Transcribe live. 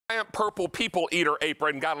giant purple people eater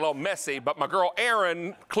apron got a little messy, but my girl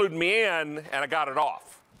Erin clued me in and I got it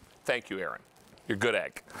off. Thank you, Erin. You're a good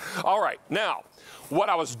egg. All right, now, what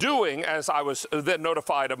I was doing as I was then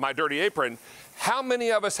notified of my dirty apron, how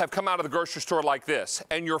many of us have come out of the grocery store like this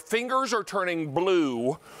and your fingers are turning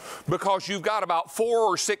blue because you've got about 4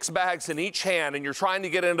 or 6 bags in each hand and you're trying to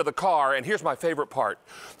get into the car, and here's my favorite part.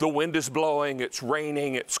 The wind is blowing, it's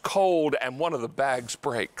raining, it's cold, and one of the bags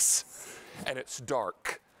breaks and it's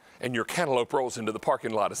dark. And your cantaloupe rolls into the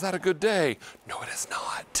parking lot. Is that a good day? No, it is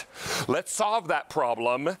not. Let's solve that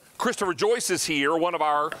problem. Christopher Joyce is here, one of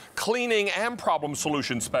our cleaning and problem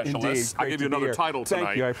solution specialists. I'll give you another title tonight.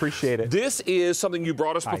 Thank you, I appreciate it. This is something you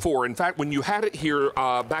brought us before. In fact, when you had it here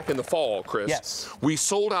back in the fall, Chris, yes, we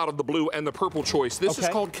sold out of the blue and the purple choice. This is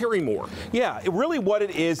called CarryMore. Yeah, really what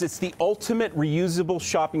it is, it's the ultimate reusable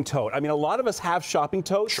shopping tote. I mean, a lot of us have shopping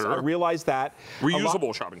totes. Sure. I realize that.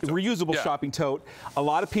 Reusable shopping tote. Reusable shopping tote. A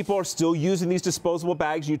lot of people are still using these disposable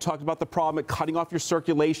bags. You talked about the problem at cutting off your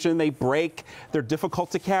circulation. They break. They're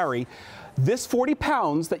difficult to carry. This 40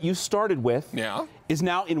 pounds that you started with is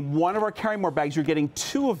now in one of our CarryMore bags. You're getting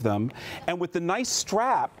 2 of them. And with the nice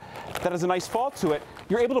strap that has a nice fall to it,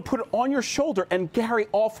 you're able to put it on your shoulder and carry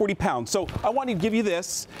all 40 pounds. So I want to give you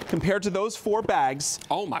this compared to those 4 bags.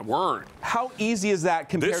 Oh, my word. How easy is that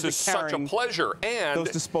compared to carrying such a pleasure. And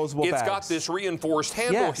those disposable bags? It's got this reinforced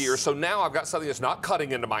handle here, so now I've got something that's not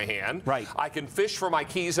cutting into my hand. Right. I can fish for my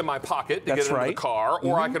keys in my pocket to get into the car,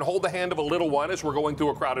 or I can hold the hand of a little one as we're going through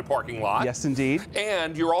a crowded parking lot. Yes, indeed.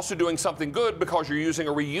 And you're also doing something good because you're using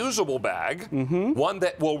a reusable bag, one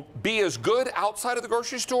that will be as good outside of the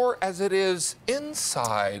grocery store as it is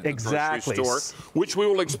inside the grocery store, which we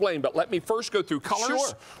will explain. But let me first go through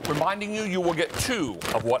colors, reminding you will get 2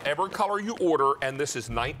 of whatever color you order, and this is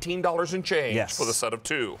 $19 and change for the set of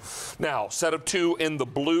 2. Now, set of 2 in the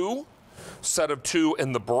blue, set of 2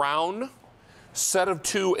 in the brown, set of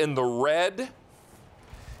 2 in the red.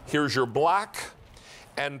 Here's your black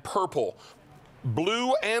and purple.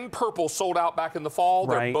 Blue and purple sold out back in the fall.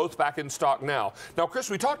 They're both back in stock now. Now, Chris,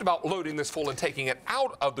 we talked about loading this full and taking it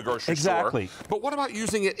out of the grocery store. But what about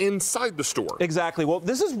using it inside the store? Exactly. Well,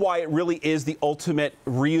 this is why it really is the ultimate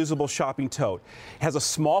reusable shopping tote. It has a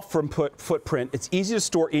small footprint. It's easy to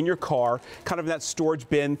store in your car, kind of in that storage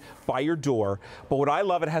bin by your door. But what I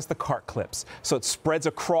love, it has the cart clips. So it spreads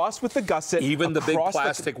across with the gusset. Even the big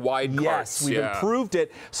plastic wide carts. Yes, we've improved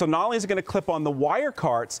it. So not only is it going to clip on the wire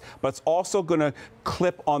carts, but it's also going to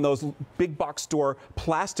clip on those big box store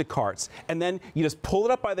plastic carts. And then you just pull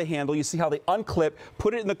it up by the handle. You see how they unclip,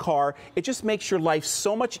 put it in the car. It just makes your life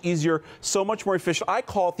so much easier, so much more efficient. I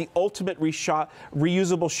call it the ultimate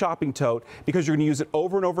reusable shopping tote because you're going to use it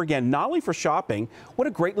over and over again, not only for shopping. What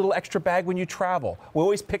a great little extra bag when you travel. We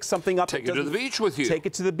always pick something up. Take it to the beach with you. Take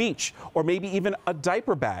it to the beach, or maybe even a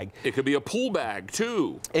diaper bag. It could be a pool bag,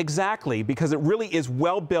 too. Exactly, because it really is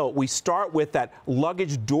well built. We start with that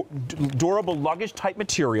luggage, durable luggage type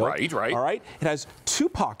material. Right. All right. It has 2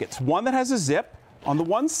 pockets. One that has a zip on the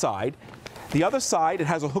one side. The other side, it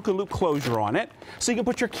has a hook and loop closure on it. So you can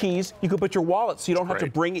put your keys, you can put your wallet, so you don't have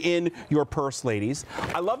to bring in your purse, ladies.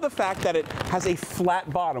 I love the fact that it has a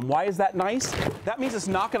flat bottom. Why is that nice? That means it's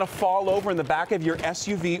not going to fall over in the back of your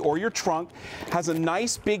SUV or your trunk. Has a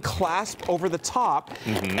nice big clasp over the top,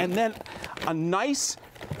 and then a nice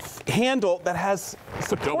handle that has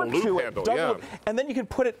support to it. And then you can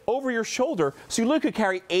put it over your shoulder, so you literally could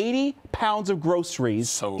carry 80 pounds of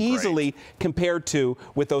groceries easily compared to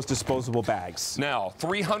with those disposable bags. Now,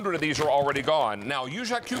 300 of these are already gone. Now, use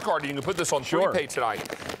that Q card, and you can put this on prepay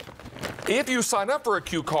tonight. If you sign up for a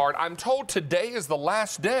Q card, I'm told today is the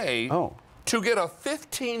last day to get a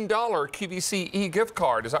 $15 QVC e-gift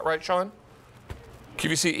card. Is that right, Sean?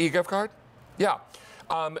 QVC e-gift card? Yeah.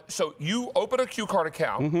 So you open a Q card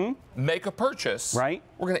account, make a purchase. We're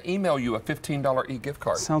going to email you a $15 e-gift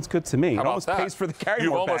card. Sounds good to me. How it almost pays for the CarryMore bags.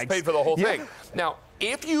 You've almost paid for the whole thing. Now,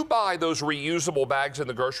 if you buy those reusable bags in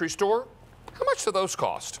the grocery store, how much do those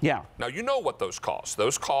cost? Now, you know what those cost.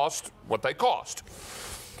 Those cost what they cost.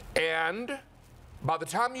 And by the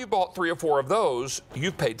time you bought 3 or 4 of those,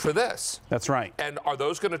 you've paid for this. That's right. And are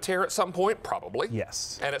those going to tear at some point? Probably.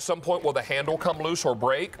 Yes. And at some point, will the handle come loose or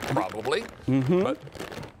break? Probably. But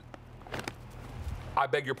I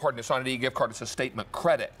beg your pardon, it's not an e-gift card, it's a statement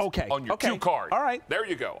credit on your Q card. All right. There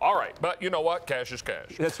you go. All right. But you know what? Cash is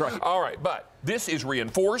cash. That's right. All right. But this is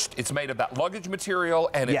reinforced. It's made of that luggage material,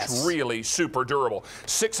 and it's really super durable.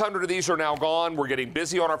 600 of these are now gone. We're getting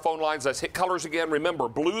busy on our phone lines. Let's hit colors again. Remember,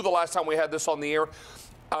 blue, the last time we had this on the air,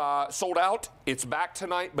 sold out. It's back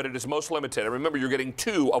tonight, but it is most limited. And remember, you're getting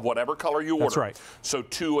 2 of whatever color you order. That's right. So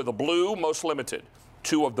 2 of the blue, most limited.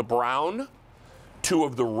 2 of the brown, 2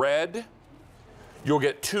 of the red. You'll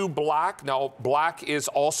get 2 black. Now, black is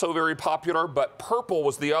also very popular, but purple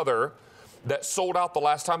was the other that sold out the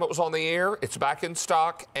last time it was on the air. It's back in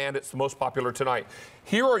stock, and it's the most popular tonight.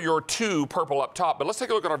 Here are your 2 purple up top, but let's take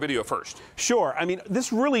a look at our video first. Sure. I mean,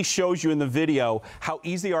 this really shows you in the video how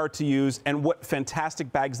easy they are to use and what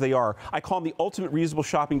fantastic bags they are. I call them the ultimate reusable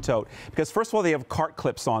shopping tote because, first of all, they have cart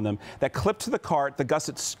clips on them that clip to the cart. The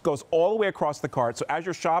gusset goes all the way across the cart. So as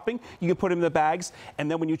you're shopping, you can put them in the bags, and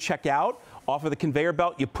then when you check out, off of the conveyor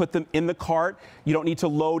belt, you put them in the cart. You don't need to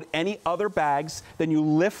load any other bags. Then you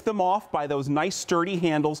lift them off by those nice sturdy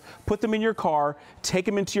handles, put them in your car, take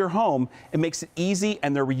them into your home. It makes it easy,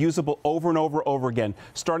 and they're reusable over and over and over again,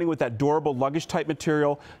 starting with that durable luggage type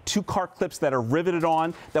material, 2 cart clips that are riveted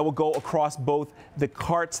on that will go across both the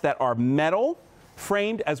carts that are metal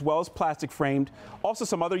framed as well as plastic framed. Also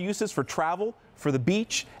some other uses for travel, for the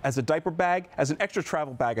beach, as a diaper bag, as an extra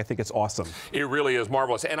travel bag. I think it's awesome. It really is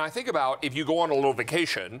marvelous. And I think about if you go on a little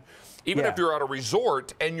vacation, even if you're at a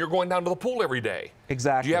resort and you're going down to the pool every day.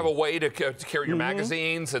 Exactly. Do you have a way to carry your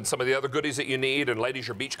magazines and some of the other goodies that you need, and ladies,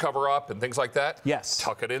 your beach cover up and things like that? Yes.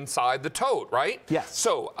 Tuck it inside the tote, right? Yes.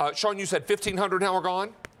 So, Sean, you said 1,500 now are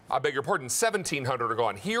gone? I beg your pardon, 1,700 are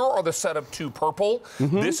gone. Here are the set of 2 purple.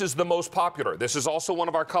 This is the most popular. This is also one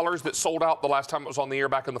of our colors that sold out the last time it was on the air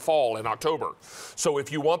back in the fall in October. So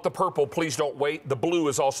if you want the purple, please don't wait. The blue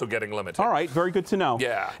is also getting limited. All right, very good to know.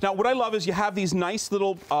 Yeah. Now, what I love is you have these nice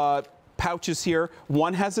little pouches here.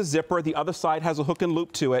 One has a zipper, the other side has a hook and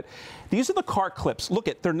loop to it. These are the cart clips. Look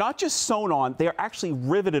at, they're not just sewn on, they are actually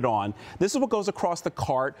riveted on. This is what goes across the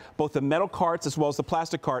cart, both the metal carts as well as the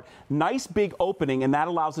plastic cart. Nice big opening, and that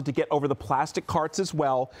allows it to get over the plastic carts as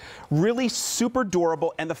well. Really super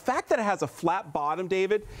durable, and the fact that it has a flat bottom,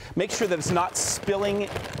 David, make sure that it's not spilling,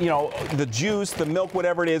 you know, the juice, the milk,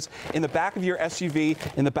 whatever it is, in the back of your SUV,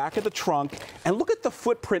 in the back of the trunk. And look at the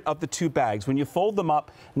footprint of the 2 bags. When you fold them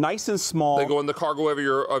up, nice and small. They go in the cargo of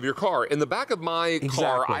your car. In the back of my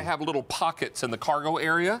car, I have little pockets in the cargo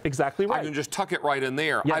area. Exactly right. I can just tuck it right in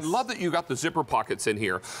there. Yes. I love that you got the zipper pockets in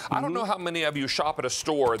here. I don't know how many of you shop at a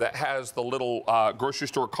store that has the little grocery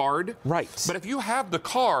store card. Right. But if you have the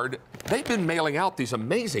card, they've been mailing out these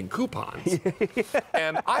amazing coupons.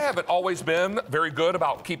 And I haven't always been very good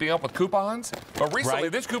about keeping up with coupons, but recently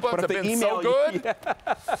these coupons have been so good.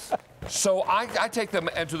 So I take them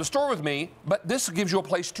into the store with me, but this gives you a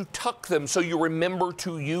place to tuck them so you remember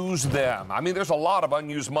to use them. I mean, there's a lot of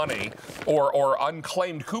unused money or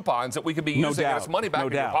unclaimed coupons that we could be using as money back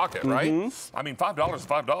in your pocket, right? I mean, $5 is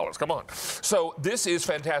 $5, come on. So this is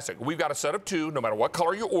fantastic. We've got a set of 2, no matter what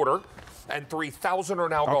color you order, and 3,000 are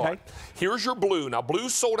now gone. Here's your blue. Now, blue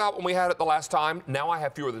sold out when we had it the last time. Now I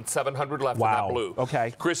have fewer than 700 left in that blue.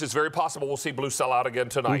 Chris, it's very possible we'll see blue sell out again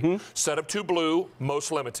tonight. Set of 2 blue,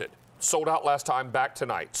 most limited. Sold out last time, back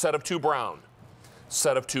tonight. Set of 2 brown.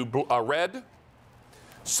 Set of 2 red.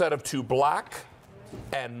 Set of 2 black.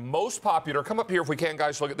 And most popular, come up here if we can,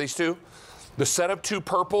 guys, look at these 2. The set of 2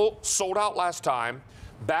 purple, sold out last time.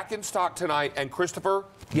 Back in stock tonight. And Christopher,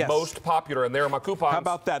 most popular, and there are my coupons. How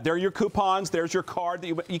about that? There are your coupons. There's your card. That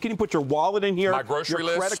you can even put your wallet in here. My grocery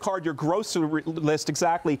list. Your credit card, your grocery list,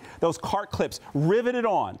 exactly. Those cart clips riveted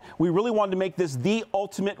on. We really wanted to make this the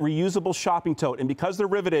ultimate reusable shopping tote, and because they're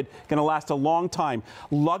riveted, going to last a long time.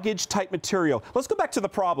 Luggage type material. Let's go back to the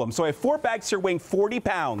problem. So I have 4 bags here weighing 40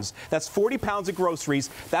 pounds. That's 40 pounds of groceries.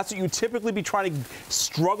 That's what you typically be trying to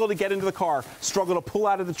struggle to get into the car, struggle to pull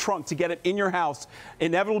out of the trunk to get it in your house.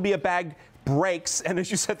 Inevitably, a bag breaks, and as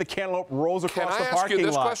you said, the cantaloupe rolls across the parking lot. Can I ask you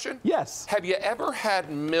this question? Yes. Have you ever had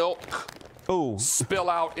milk spill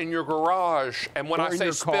out in your garage? And when I say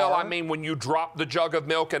spill, I mean when you drop the jug of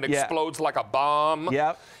milk and explodes like a bomb.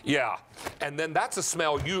 Yeah. And then that's a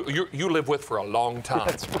smell you live with for a long time.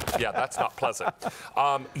 That's right. Yeah, that's not pleasant.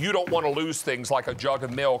 You don't want to lose things like a jug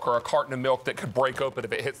of milk or a carton of milk that could break open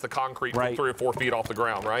if it hits the concrete from 3 or 4 feet off the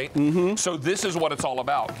ground, right? So this is what it's all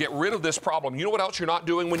about. Get rid of this problem. You know what else you're not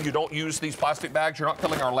doing when you don't use these plastic bags? You're not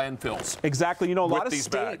filling our landfills. Exactly. You know, a lot of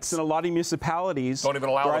states and a lot of municipalities don't even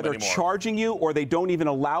allow them either anymore. Charging you or they don't even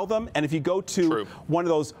allow them. And if you go to one of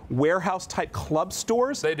those warehouse type club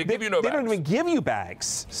stores, they give you no bags. They don't even give you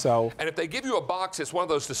bags. So. And if they give you a box, it's one of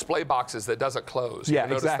those display boxes that doesn't close. Yeah,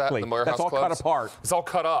 you exactly. That in the warehouse That's all clubs? cut apart. It's all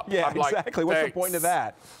cut up. Yeah, I'm exactly. Like, what's the point of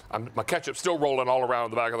that? My ketchup's still rolling all around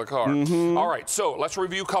the back of the car. All right, so let's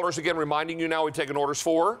review colors again, reminding you now we've taken orders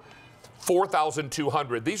for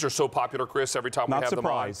 4,200. These are so popular, Chris, every time we have them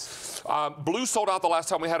on. Not surprised. Blue sold out the last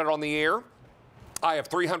time we had it on the air. I have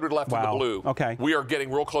 300 left in the blue. Okay. We are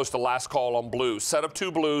getting real close to last call on blue. Set of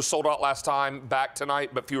 2 blue, sold out last time, back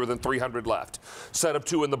tonight, but fewer than 300 left. Set of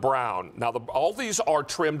 2 in the brown. Now, all these are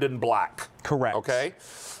trimmed in black. Correct. Okay.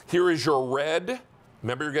 Here is your red.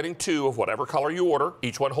 Remember, you're getting 2 of whatever color you order.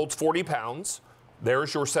 Each one holds 40 pounds.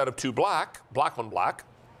 There's your set of 2 black on black.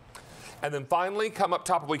 And then finally, come up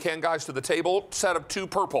top if we can, guys, to the table, set of 2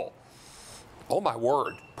 purple. Oh, my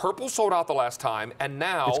word. Purple sold out the last time, and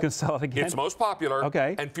now it's going to sell it again. It's most popular,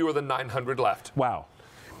 and fewer than 900 left. Wow.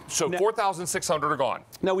 So 4,600 are gone.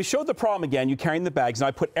 Now, we showed the problem again, you carrying the bags. Now,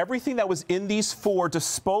 I put everything that was in these 4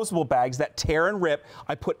 disposable bags that tear and rip.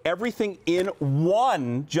 I put everything in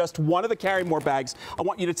just one of the CarryMore bags. I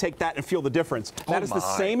want you to take that and feel the difference. That is the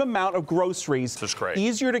same amount of groceries. This is great.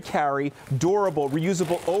 Easier to carry, durable,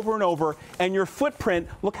 reusable over and over. And your footprint,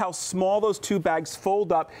 look how small those 2 bags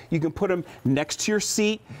fold up. You can put them next to your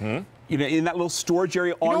seat, you know, in that little storage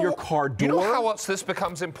area on your car door. You know how else this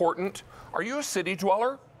becomes important? Are you a city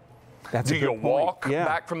dweller? That's Do you walk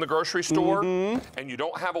back from the grocery store and you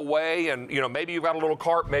don't have a way, and you know, maybe you've got a little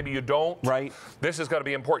cart, maybe you don't? Right. This is going to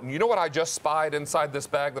be important. You know what I just spied inside this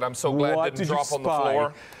bag that I'm so glad didn't drop on the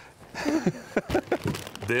floor?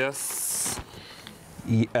 This.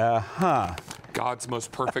 God's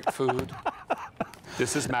most perfect food.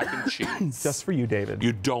 This is mac and cheese. Just for you, David.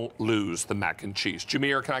 You don't lose the mac and cheese.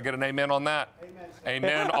 Jameer, can I get an amen on that? Amen.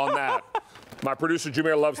 Amen on that. My producer,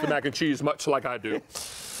 Jameer, loves the mac and cheese much like I do.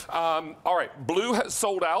 All right, blue has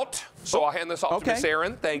sold out, so I'll hand this off to Miss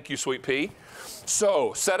Erin. Thank you, Sweet Pea.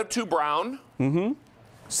 So, set of 2 brown,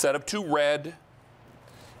 set of 2 red.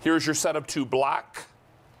 Here's your set of 2 black.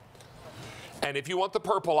 And if you want the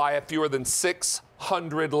purple, I have fewer than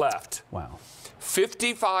 600 left. Wow.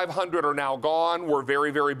 5,500 are now gone. We're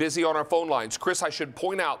very, very busy on our phone lines. Chris, I should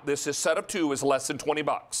point out, this is set of 2 is less than 20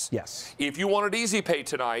 bucks. Yes. If you wanted Easy Pay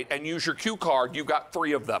tonight and use your Q card, you've got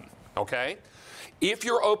 3 of them, okay? If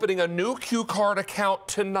you're opening a new Q card account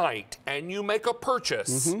tonight and you make a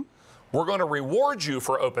purchase, we're going to reward you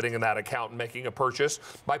for opening that account and making a purchase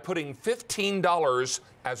by putting $15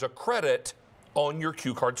 as a credit on your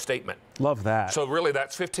Q card statement. Love that. So really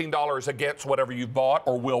that's $15 against whatever you've bought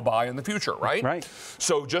or will buy in the future, right? Right.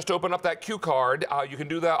 So just open up that Q card. You can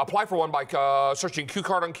do that. Apply for one by searching Q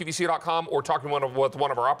card on QVC.com or talking with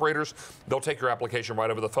one of our operators. They'll take your application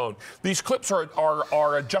right over the phone. These clips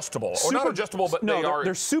are adjustable. Or not adjustable, but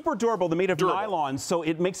they're super durable. They're made of nylon, so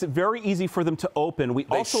it makes it very easy for them to open.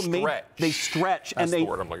 They stretch That's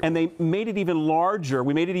and they made it even larger.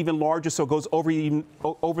 We made it even larger so it goes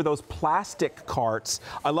over those plastic carts.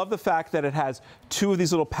 I love the fact that it has 2 of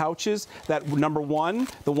these little pouches that, number 1,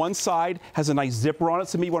 the one side has a nice zipper on it,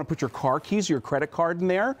 so maybe you want to put your car keys or your credit card in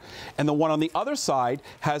there, and the one on the other side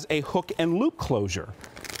has a hook and loop closure.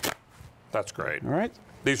 That's great. All right.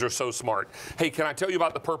 These are so smart. Hey, can I tell you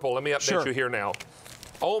about the purple? Let me update you here now.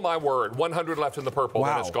 Oh, my word. 100 left in the purple.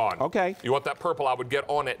 Then it's gone. Okay. You want that purple, I would get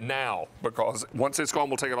on it now, because once it's gone,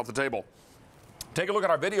 we'll take it off the table. Take a look at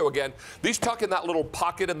our video again. These tuck in that little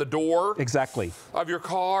pocket in the door of your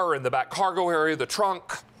car, in the back cargo area, the trunk.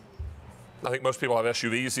 I think most people have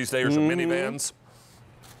SUVs these days or minivans,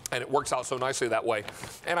 and it works out so nicely that way.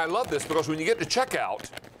 And I love this because when you get to checkout,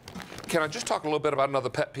 can I just talk a little bit about another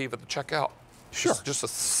pet peeve at the checkout? Sure. Just a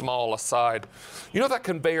small aside. You know that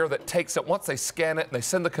conveyor that takes it, once they scan it and they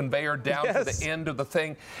send the conveyor down to the end of the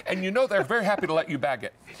thing, and you know they're very happy to let you bag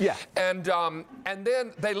it. Yeah. And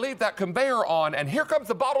then they leave that conveyor on, and here comes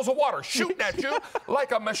the bottles of water shooting at you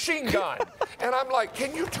like a machine gun. And I'm like,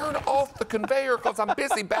 can you turn off the conveyor because I'm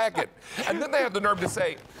busy bagging? And then they have the nerve to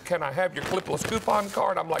say, can I have your clipless coupon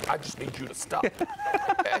card? I'm like, I just need you to stop.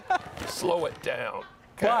 Okay? Slow it down.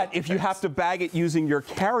 But if you have to bag it using your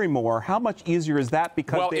CarryMore, how much easier is that?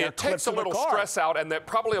 Because they it takes a little stress out, and that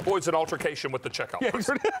probably avoids an altercation with the checkout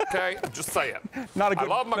person. Okay, just saying. Not a good.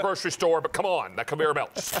 I love my grocery store, but come on, that conveyor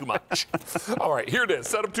belt is too much. All right, here it is.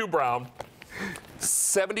 Set of 2 brown.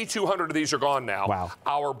 7,200 of these are gone now. Wow.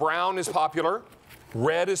 Our brown is popular.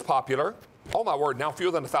 Red is popular. Oh my word! Now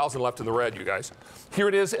fewer than 1,000 left in the red, you guys. Here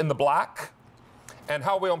it is in the black. And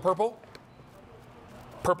how are we on purple?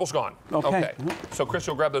 Purple's gone. Okay. So, Chris,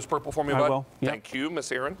 you'll grab those purple for me, bud? I will. Yep. Thank you,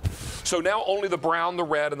 Miss Erin. So now only the brown, the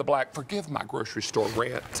red, and the black. Forgive my grocery store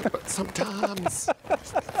rant, but sometimes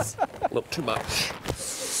it's a little too much.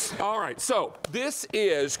 All right, so this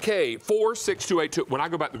is K46282. When I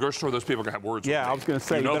go back to the grocery store, those people are going to have words with me. I was going to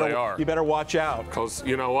say, you better watch out. Because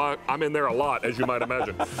you know what? I'm in there a lot, as you might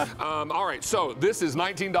imagine. All right, so this is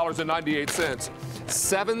 $19.98.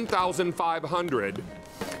 7,500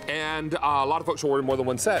 And a lot of folks are ordering more than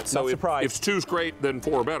one set. So if two's great, then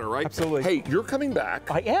four are better, right? Absolutely. Hey, you're coming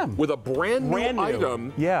back. I am. With a brand new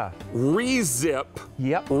item. Yeah. Rezip.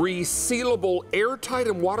 Yep. Resealable, airtight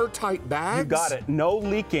and watertight bags. You got it. No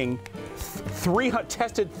leaking.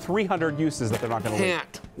 Tested 300 uses that they're not going to leak.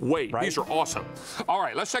 Can't wait. Right? These are awesome. All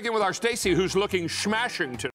right, let's check in with our Stacy, who's looking smashing today.